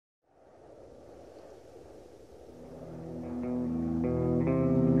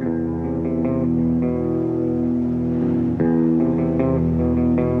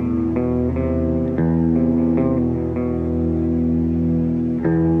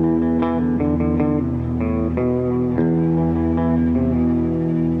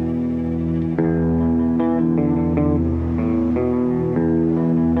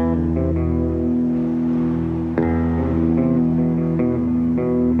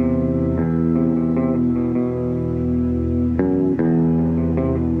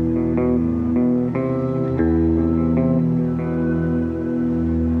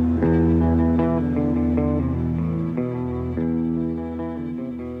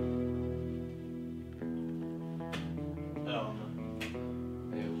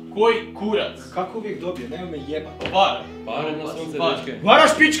Koji kurac? Kako uvijek dobije, nema me jeba. Vara. Vara na sunce, dečke.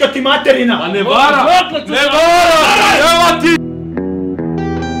 Varaš pička ti materina! Ma ne vara! Ne vara! Evo ti!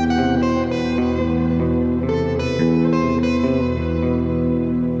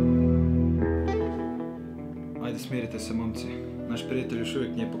 Ajde, smirite se, momci. Naš prijatelj još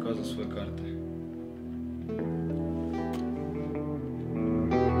uvijek nije pokazao svoje karte.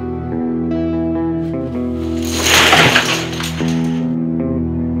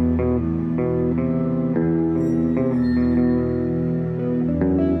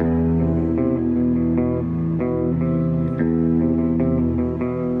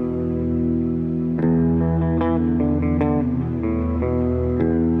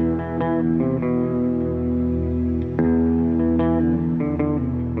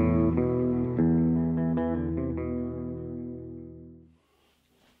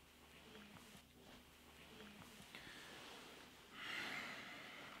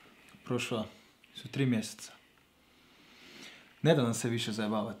 Prošla su 3 mjeseca. Ne da nam se više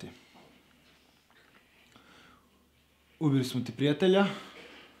zajebavati. Ubili smo ti prijatelja,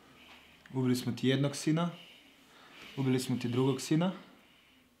 ubili smo ti jednog sina, ubili smo ti drugog sina.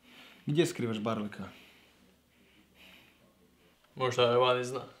 Gdje skrivaš Barleka? Možda je vani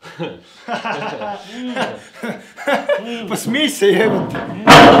zna. Pa smij se, jebate.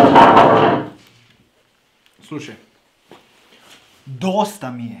 Slušaj.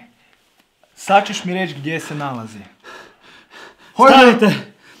 Dosta mi je. Sad ćeš mi reći gdje se nalazi. Stanite!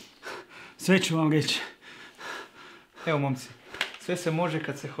 Sve ću vam reći. Evo, momci, sve se može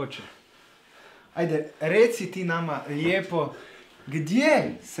kad se hoće. Ajde, reci ti nama lijepo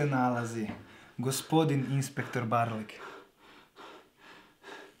gdje se nalazi gospodin inspektor Barlek.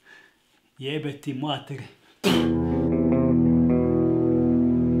 Jebe ti materi.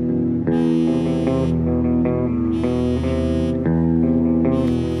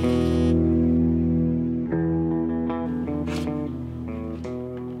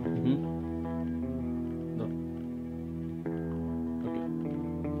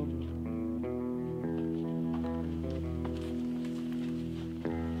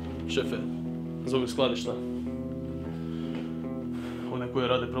 Šefe, zovi skladišta. One koje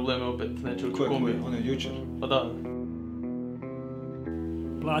rade probleme opet neće ući u kombi. One jučer? Pa da.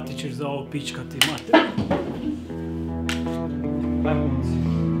 Platit ćeš za ovo pička ti materi. Ajmo, momci.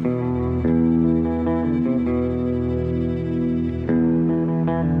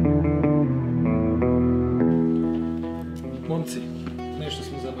 Momci, nešto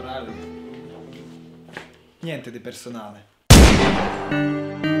smo zaboravili. Niente di personale.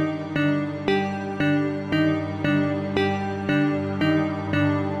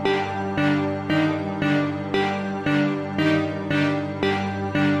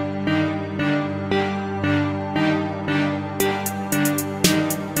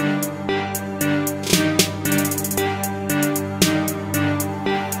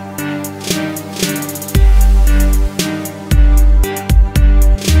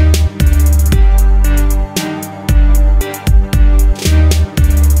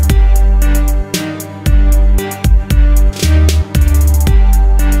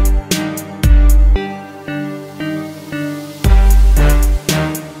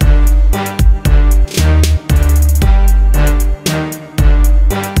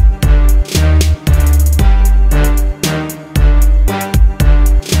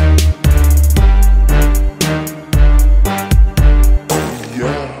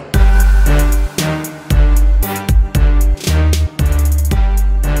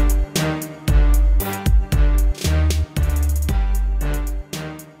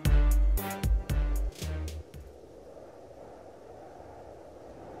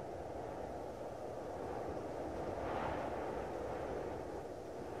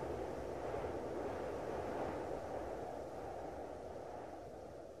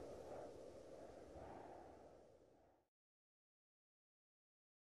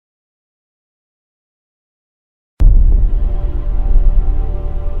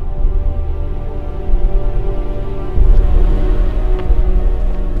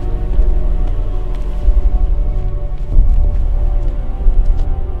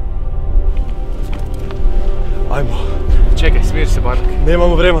 Čekaj, smiri se, Barlek.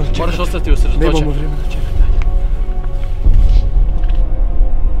 Nemamo vremena čekati. Moraš ostati usredotočen. Nemamo vremena čekati.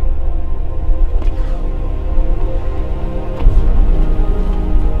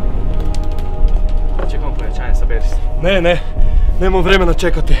 Čekamo pojačanje, saberi se. Ne, nemamo vremena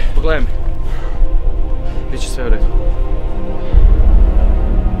čekati. Pogledaj mi. Biće sve u redu.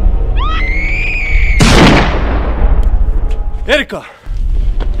 Erika!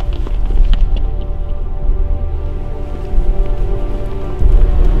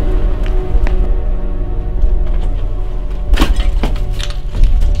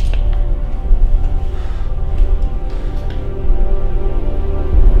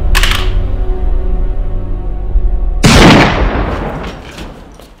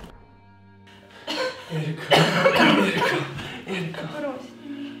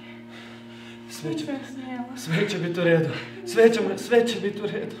 biti u redu. Sve će biti u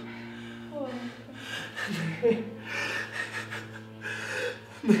redu.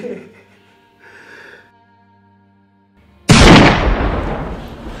 Ne.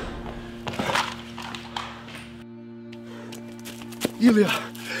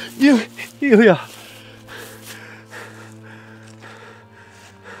 Ilija!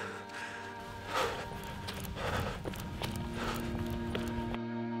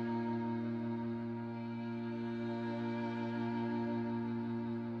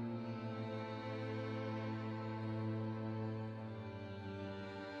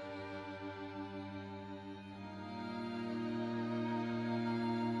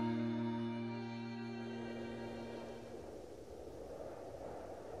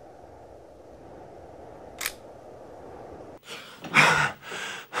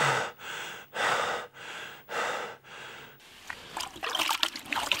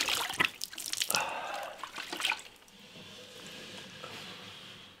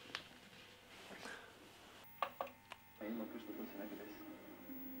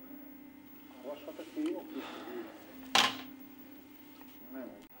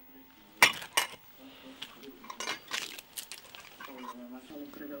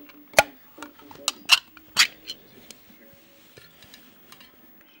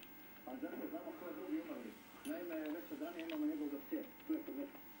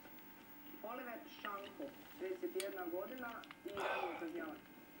 Oliver Šanko, 31 godina i ranije kažnjavan.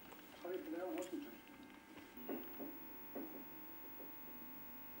 Pa vidite da je on osjećan.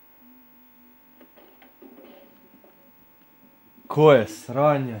 Koje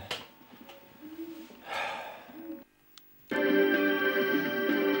sranje.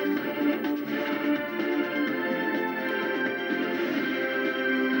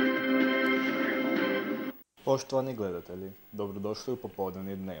 Poštovani gledatelji, dobrodošli u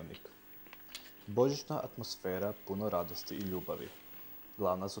popodnevni dnevnik. Božićna atmosfera, puno radosti i ljubavi.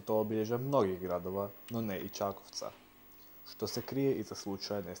 Glavna su to obilježja mnogih gradova, no ne i Čakovca. Što se krije iza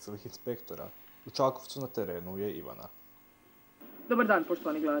slučaja nestalih inspektora? U Čakovcu na terenu je Ivana. Dobar dan,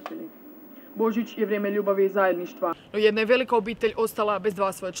 poštovani gledatelji. Božić je vrijeme ljubavi i zajedništva, no jedna je velika obitelj ostala bez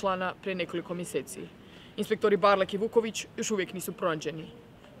dva svoja člana prije nekoliko mjeseci. Inspektori Barlek i Vuković još uvijek nisu pronađeni.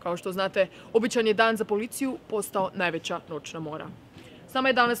 Kao što znate, običan je dan za policiju postao najveća noćna mora. S nama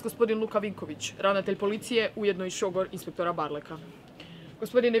je danas gospodin Luka Vinković, ravnatelj policije, ujedno i šogor inspektora Barleka.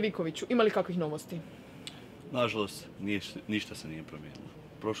 Gospodine Vinkoviću, ima li kakvih novosti? Nažalost, ništa se nije promijenilo.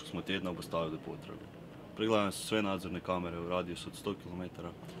 Prošlog smo tjedna obustavili potragu. Pregledane su sve nadzorne kamere u radijusu od 100 km,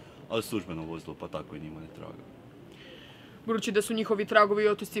 ali službeno vozilo pa tako i njima ne traga. Budući da su njihovi tragovi i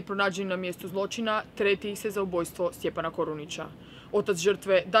otisci pronađeni na mjestu zločina, tereti ih se za ubojstvo Stjepana Korunića. Otac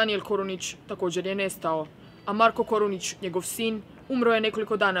žrtve, Danijel Korunić, također je nestao, a Marko Korunić, njegov sin, umro je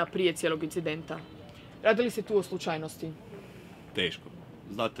nekoliko dana prije cijelog incidenta. Radi li se tu o slučajnosti? Teško.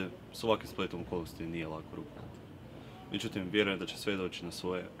 Znate, s ovakvim spletom okolnosti nije lako rukovati. Međutim, vjerujem da će sve doći na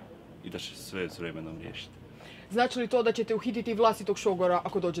svoje i da će sve s vremenom riješiti. Znači li to da ćete uhititi vlastitog šogora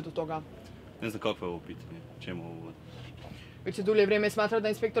ako dođe do toga? Ne znam kakvo je ovo pitanje, čemu ovo vodi. Već se dulje vrijeme smatra da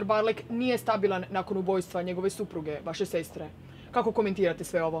inspektor Barlek nije stabilan nakon ubojstva njegove supruge, vaše sestre. Kako komentirate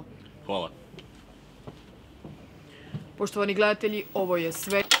sve ovo? Hvala. Poštovani gledatelji, ovo je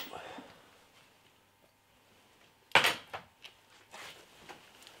sve.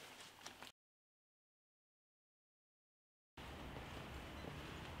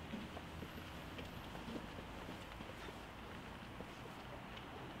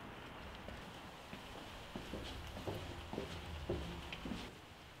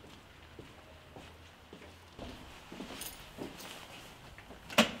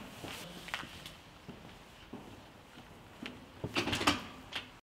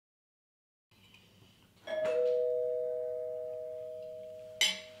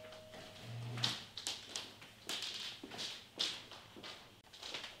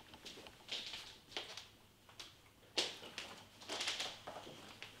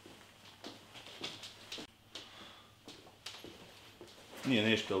 Nije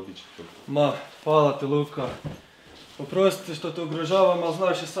nešto, ali bit će to. Ma, hvala ti Luka. Oprostite što te ugrožavam, ali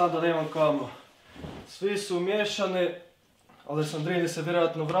znaš i sam da nemam kamo. Svi su umiješani, Alessandrini se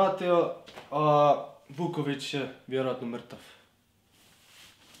vjerojatno vratio, a Vuković je vjerojatno mrtav.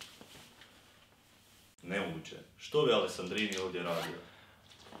 Nemoguće. Što bi Alessandrini ovdje radio?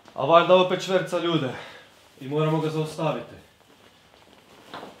 A valjda opet šverca ljude i moramo ga zaustaviti.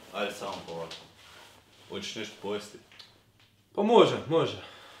 Ajde samo polako. Hoćeš nešto pojesti? Pa može.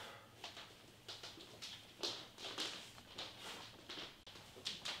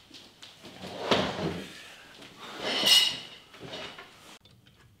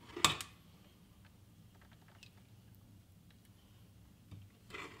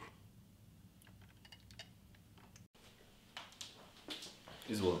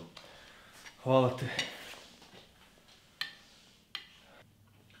 Izvoli. Hvala ti.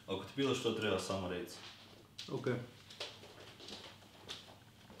 Ako ti bilo što treba, samo reci. Ok.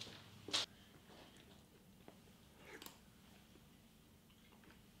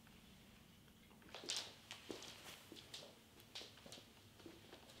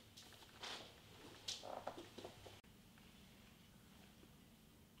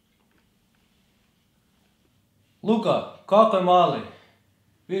 Luka, kako je mali?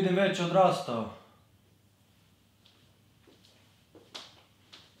 Vidim već je odrastao.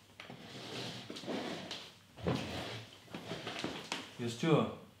 Jesi čuo?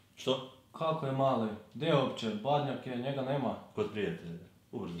 Što? Kako je mali? Gdje je uopće? Badnjak je, njega nema. Kod prijatelja.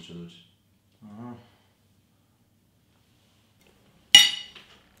 Ubrzo će doći. Aha.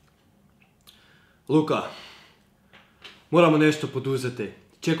 Luka, moramo nešto poduzeti.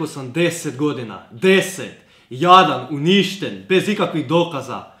 Čekao sam 10 godina. 10! Jadan, uništen, bez ikakvih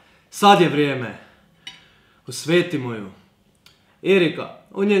dokaza. Sad je vrijeme. Osvetimo ju. Erika,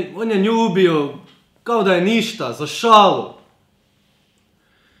 on je nju ubio kao da je ništa, za šalu.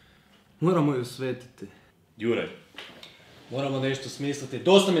 Moramo ju osvetiti. Juraj. Moramo nešto smisliti.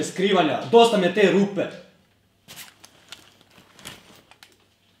 Dosta mi je skrivanja, dosta mi je te rupe.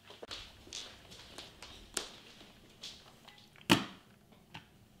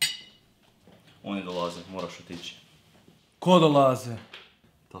 Oni dolaze, moraš otići. Ko dolaze?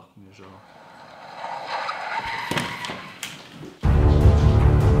 Tako mi je žao.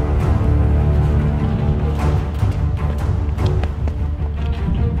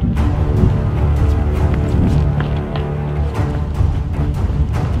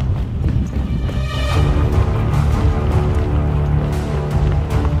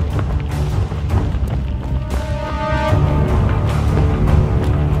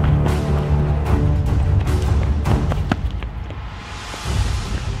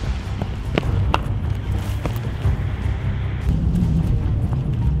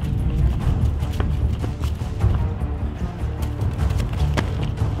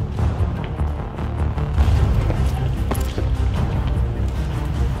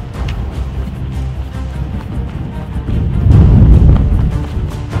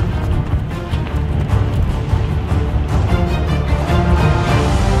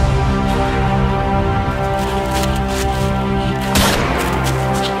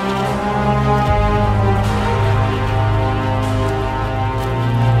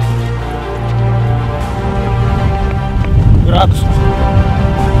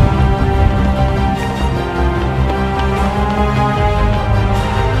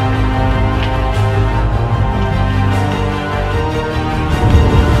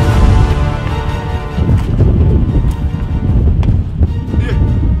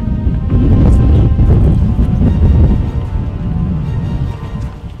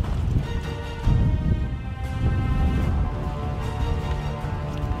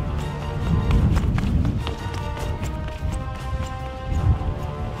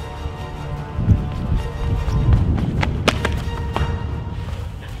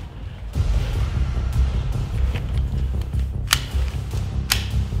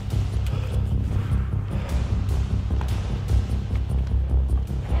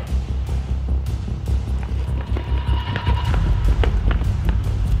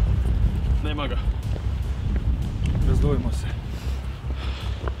 Razdvojimo se.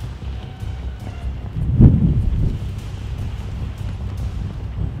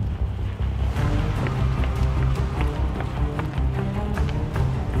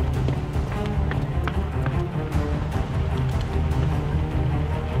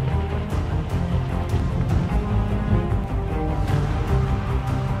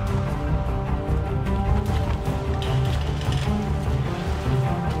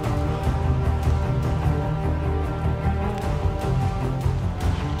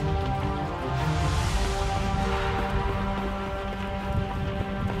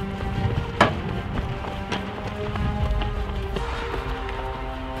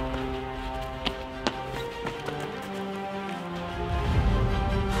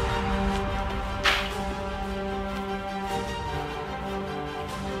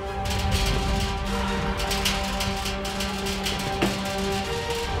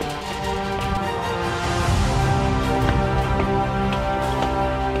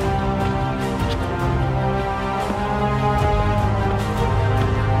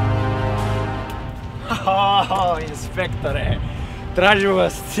 Inspektore, tražimo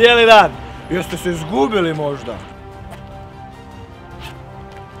vas cijeli dan. Jeste se izgubili možda?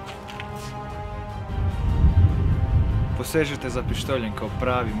 Posežete za pištoljem kao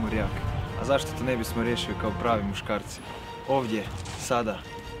pravi murjak. A zašto to ne bismo riješili kao pravi muškarci? Ovdje, sada,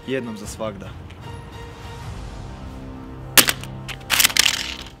 jednom za svagda.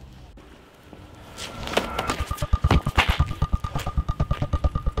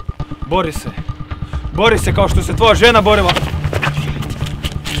 Bori se. Bori se kao što se tvoja žena borila.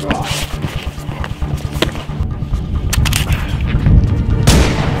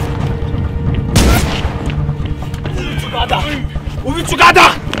 Ubit ću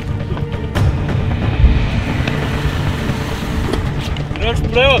gada! Trebaš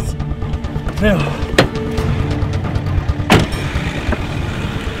prevoz? Evo.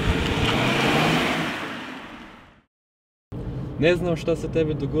 Ne znam šta se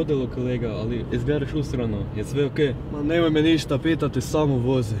tebi dogodilo, kolega, ali izgledaš usrano. Je sve okej? Ma nemoj me ništa pitati, samo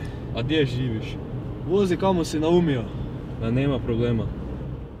vozi. A gdje živiš? Vozi kamo si naumio. Da nema problema.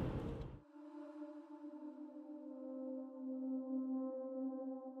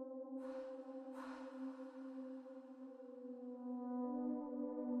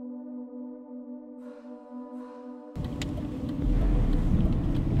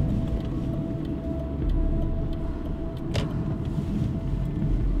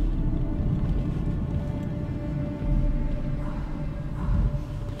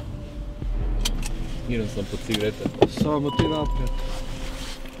 Idem sam po cigarete. Samo ti naprijed.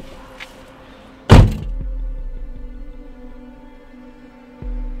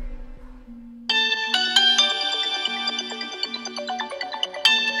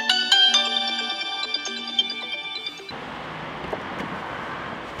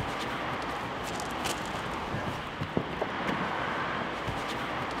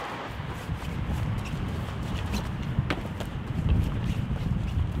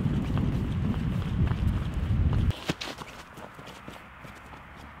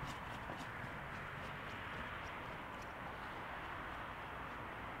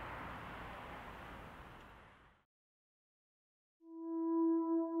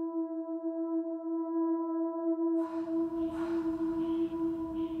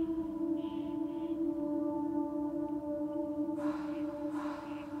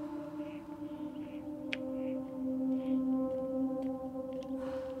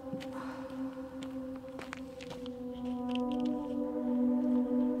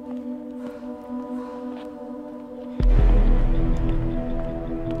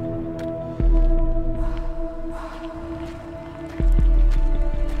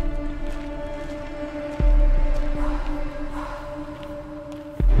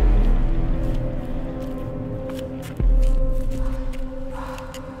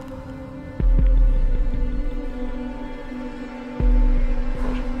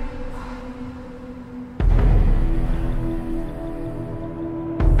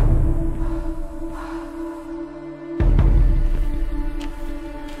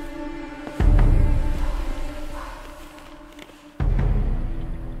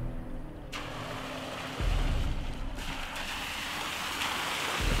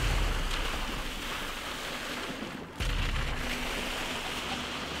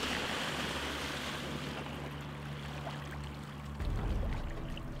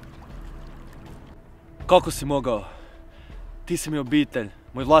 Kako si mogao? Ti si mi obitelj,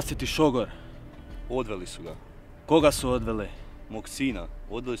 moj vlastiti šogor. Odveli su ga. Koga su odveli? Mog sina.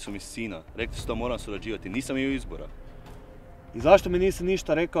 Odveli su mi sina. Rekli su da moram surađivati. Nisam imao izbora. I zašto mi nisi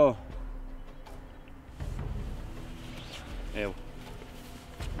ništa rekao? Evo.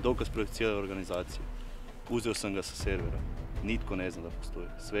 Dokaz protiv cijele organizacije. Uzeo sam ga sa servera. Nitko ne zna da postoji.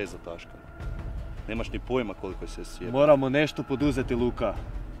 Sve je zataškano. Nemaš ni pojma koliko se sjeba. Moramo nešto poduzeti, Luka.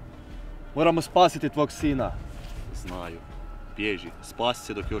 Moramo spasiti tvog sina. Znaju. Bježi. Spasi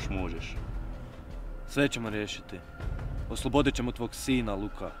se dok još možeš. Sve ćemo riješiti. Oslobodit ćemo tvog sina,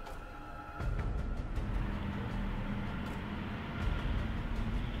 Luka.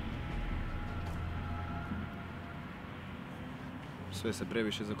 Sve se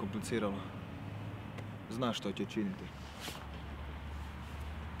previše zakompliciralo. Znaš što će činiti.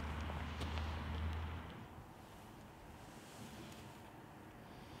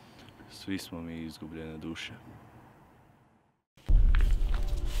 Svi smo mi izgubljene duše.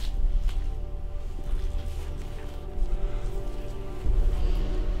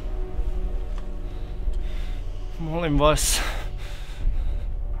 Molim vas.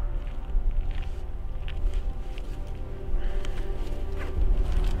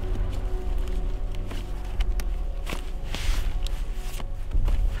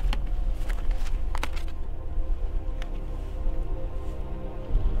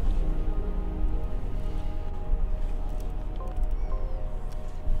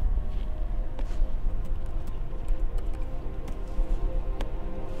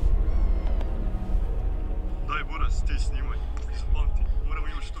 Daj Buras, ti snimaj.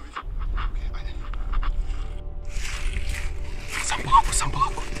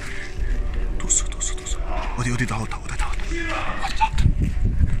 Odi do auta, odi do auta.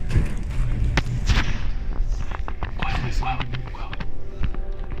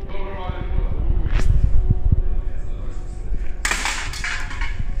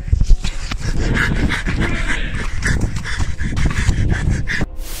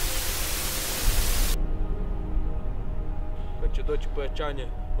 Kad će doći pojačanje,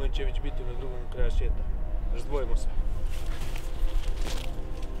 on će već biti na drugom kraju svijeta. Razdvojimo se.